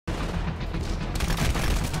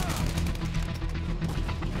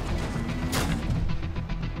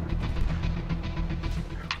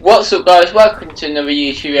What's up guys, welcome to another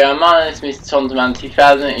YouTube video. My name is Mr. Titanfall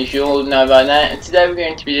 2000 as you all know by now, and today we're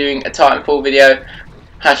going to be doing a Titanfall video,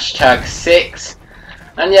 #6.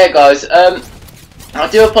 And yeah guys, I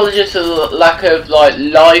do apologise for the lack of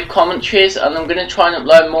live commentaries, and I'm going to try and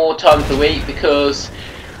upload more times a week because,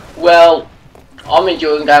 well, I'm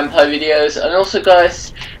enjoying gameplay videos. And also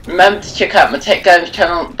guys, remember to check out my Tech Games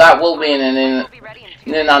channel, that will be in an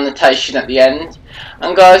annotation at the end.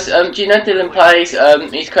 And guys, do you know Dylan Plays?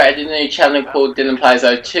 He's created a new channel called Dylan Plays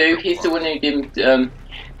 02. He's the one who did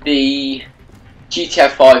the GTA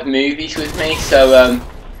 5 movies with me, so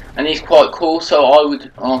and he's quite cool, so I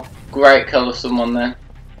would, oh great colour someone then.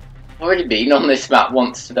 I've already been on this map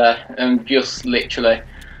once today, just literally,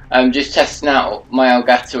 just testing out my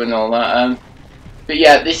Elgato and all that, but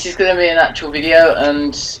yeah, this is going to be an actual video.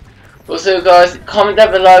 And also guys, comment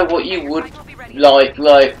down below what you would like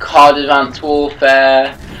Card Advanced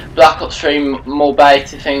Warfare, Black Ops 3 more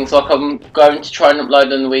beta things. Like, I'm going to try and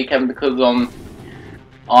upload on the weekend because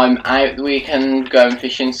I'm out the weekend going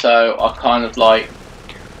fishing, so I kind of I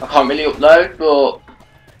can't really upload, but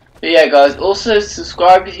yeah guys, also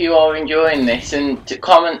subscribe if you are enjoying this, and to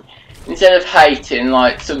comment instead of hating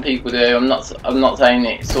like some people do. I'm not saying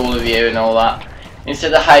it's all of you and all that.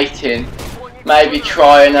 Instead of hating, maybe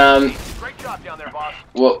try and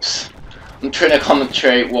whoops, I'm trying to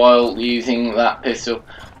commentary while using that pistol.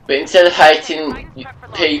 But instead of hating,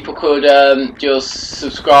 people could just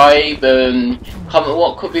subscribe and comment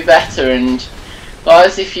what could be better. And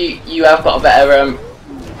guys, if you have got a better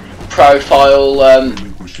profile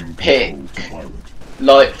pick,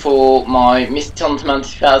 like for my Mr. Titanfall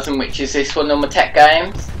 2000, which is this one on my Tech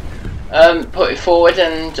Games, put it forward,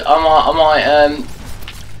 and I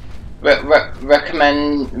might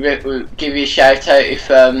recommend, give you a shout out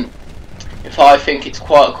if I think it's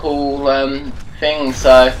quite a cool thing.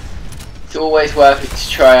 So it's always worth it to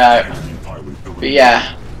try out. But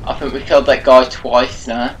yeah, I think we killed that guy twice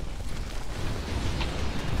now.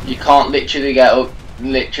 You can't literally get up.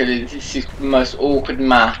 Literally, this is the most awkward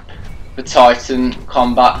map for Titan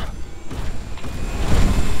combat.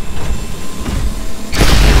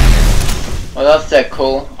 Well, that's dead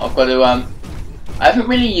cool. I've got to I haven't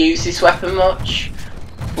really used this weapon much,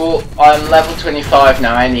 but I'm level 25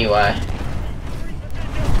 now anyway.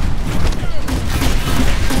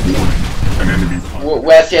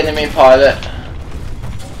 Where's the enemy pilot?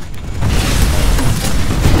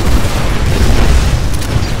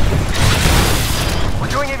 We're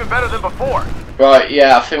doing even better than before. Right,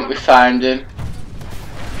 yeah, I think we found him.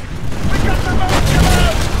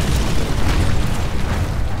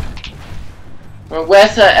 Well,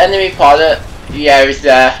 where's the enemy pilot? Yeah, he's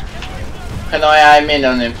there. Can I aim in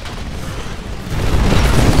on him?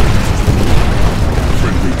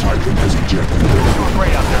 Friendly Titan has ejected. You're doing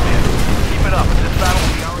great out there, man. Keep it up. This battle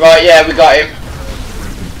will be ours. Right, yeah, we got him.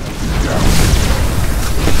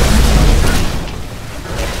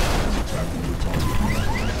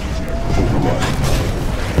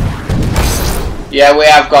 Yeah, we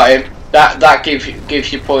have got him. That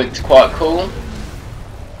gives you points. Quite cool.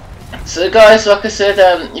 So guys, like I said,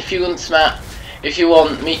 if you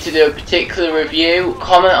want me to do a particular review,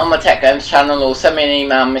 comment on my Tech Games channel or send me an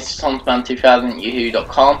email,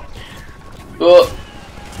 mrtitanfall2000@yahoo.com. But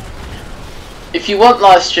if you want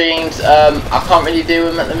live streams, I can't really do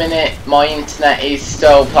them at the minute. My internet is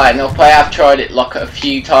still playing up. I have tried it like a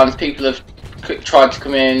few times. People have tried to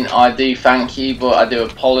come in. I do thank you, but I do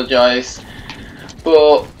apologise.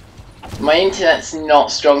 But my internet's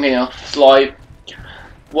not strong enough. Like,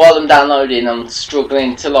 while I'm downloading, I'm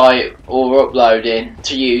struggling to or uploading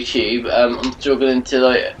to YouTube. I'm struggling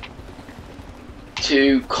to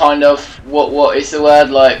kind of what is the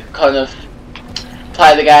word, kind of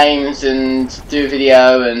play the games and do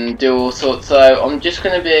video and do all sorts. So I'm just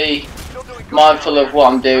going to be mindful of what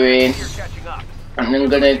I'm doing, and I'm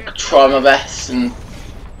going to try my best and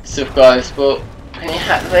stuff, guys. But can you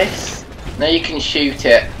hack this? No, you can shoot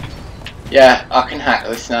it. Yeah, I can hack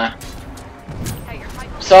this now.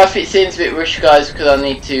 So if it seems a bit rushed, guys, because I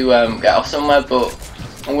need to get off somewhere, but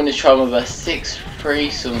I'm going to try my best. 6-3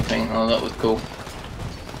 something. Oh, that was cool.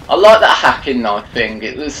 I like that hacking knife thing.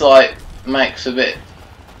 It was makes a bit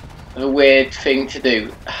of a weird thing to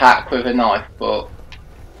do, hack with a knife, but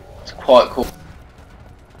it's quite cool.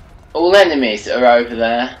 All enemies are over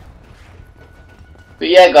there. But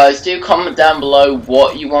yeah guys, do comment down below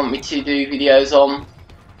what you want me to do videos on.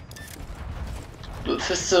 But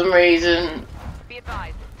for some reason, be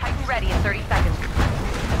advised, Titan ready in 30 seconds.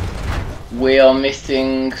 We are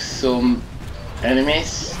missing some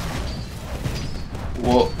enemies.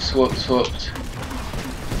 Whoops. Titan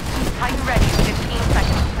ready in 15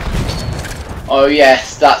 seconds. Oh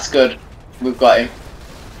yes, that's good. We've got him.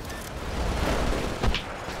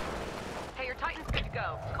 Hey, your Titan's good to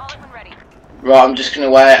go. Call it when ready. Right, I'm just gonna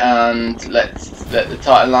wait and let the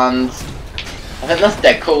Titan land. I think that's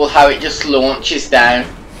dead cool how it just launches down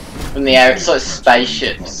from the air. It's like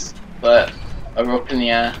spaceships, but are up in the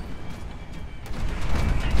air.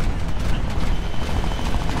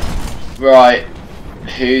 Right,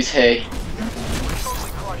 who's he?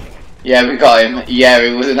 Yeah, we got him. Yeah,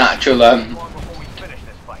 he was an actual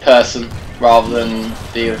person rather than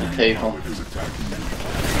the other people.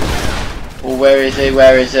 Well, where is he?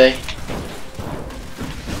 Where is he?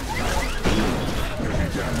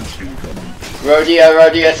 Rodeo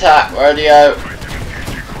attack, rodeo.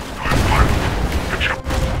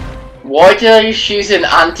 Why did I just use an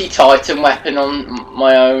anti-Titan weapon on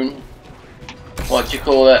my own, what do you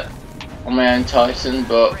call it, on my own Titan,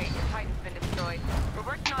 but...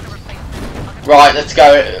 Right, let's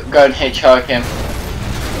go and hitchhike him.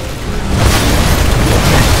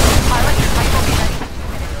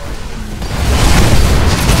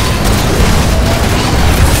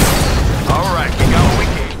 Alright, we got what we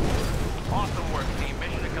came. Awesome work, team.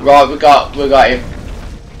 Mission accomplished. Right, we got him.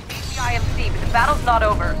 IMC, but the battle's not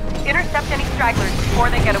over. Intercept any stragglers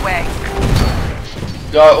before they get away.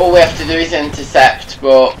 Right, all we have to do is intercept,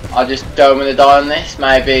 but I just don't want to die on this.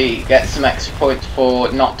 Maybe get some extra points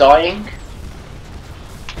for not dying.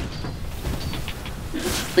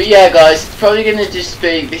 But yeah, guys, it's probably going to just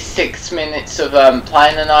be this 6 minutes of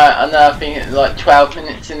playing, and I know I've been like 12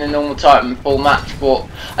 minutes in the normal Titanfall match, but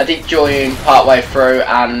I did join part way through,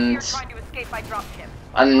 and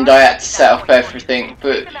I had to set up everything.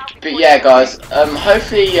 But yeah, guys,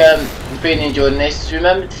 hopefully you've been enjoying this.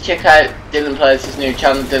 Remember to check out Dylan Plays' new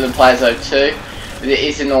channel, Dylan Plays 02. It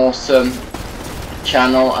is an awesome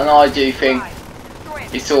channel, and I do think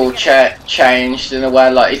it's all changed in a way.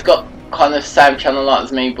 Like, he's got kind of the same channel like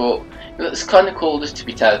as me, but it looks kind of cool, just to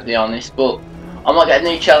be totally honest. But I might get a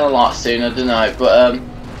new channel like soon, I don't know. But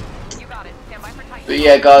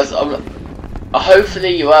yeah, guys,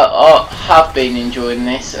 hopefully you have been enjoying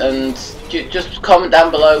this, and just comment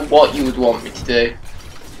down below what you would want me to do.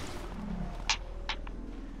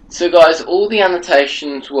 So guys, all the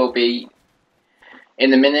annotations will be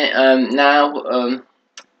in a minute. Now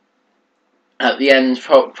at the end,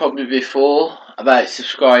 probably before, about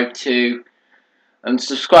subscribe for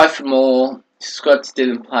more, subscribe to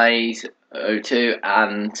Dylan Plays 02,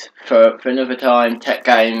 and for another time, Tech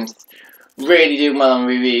Games really doing well on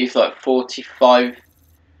reviews, like 45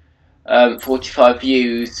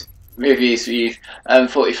 views,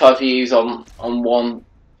 45 views on one,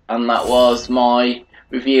 and that was my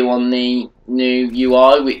review on the new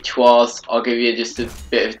UI, which was, I'll give you just a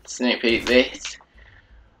bit of a sneak peek of this.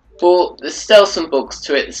 But there's still some bugs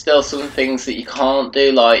to it, there's still some things that you can't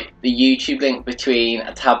do, like the YouTube link between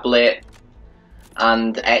a tablet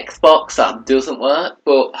and Xbox, that doesn't work.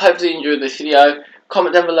 But hopefully you enjoyed this video.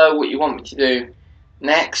 Comment down below what you want me to do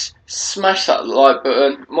next. Smash that like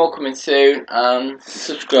button, more coming soon, and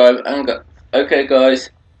subscribe. And okay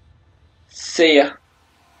guys, see ya.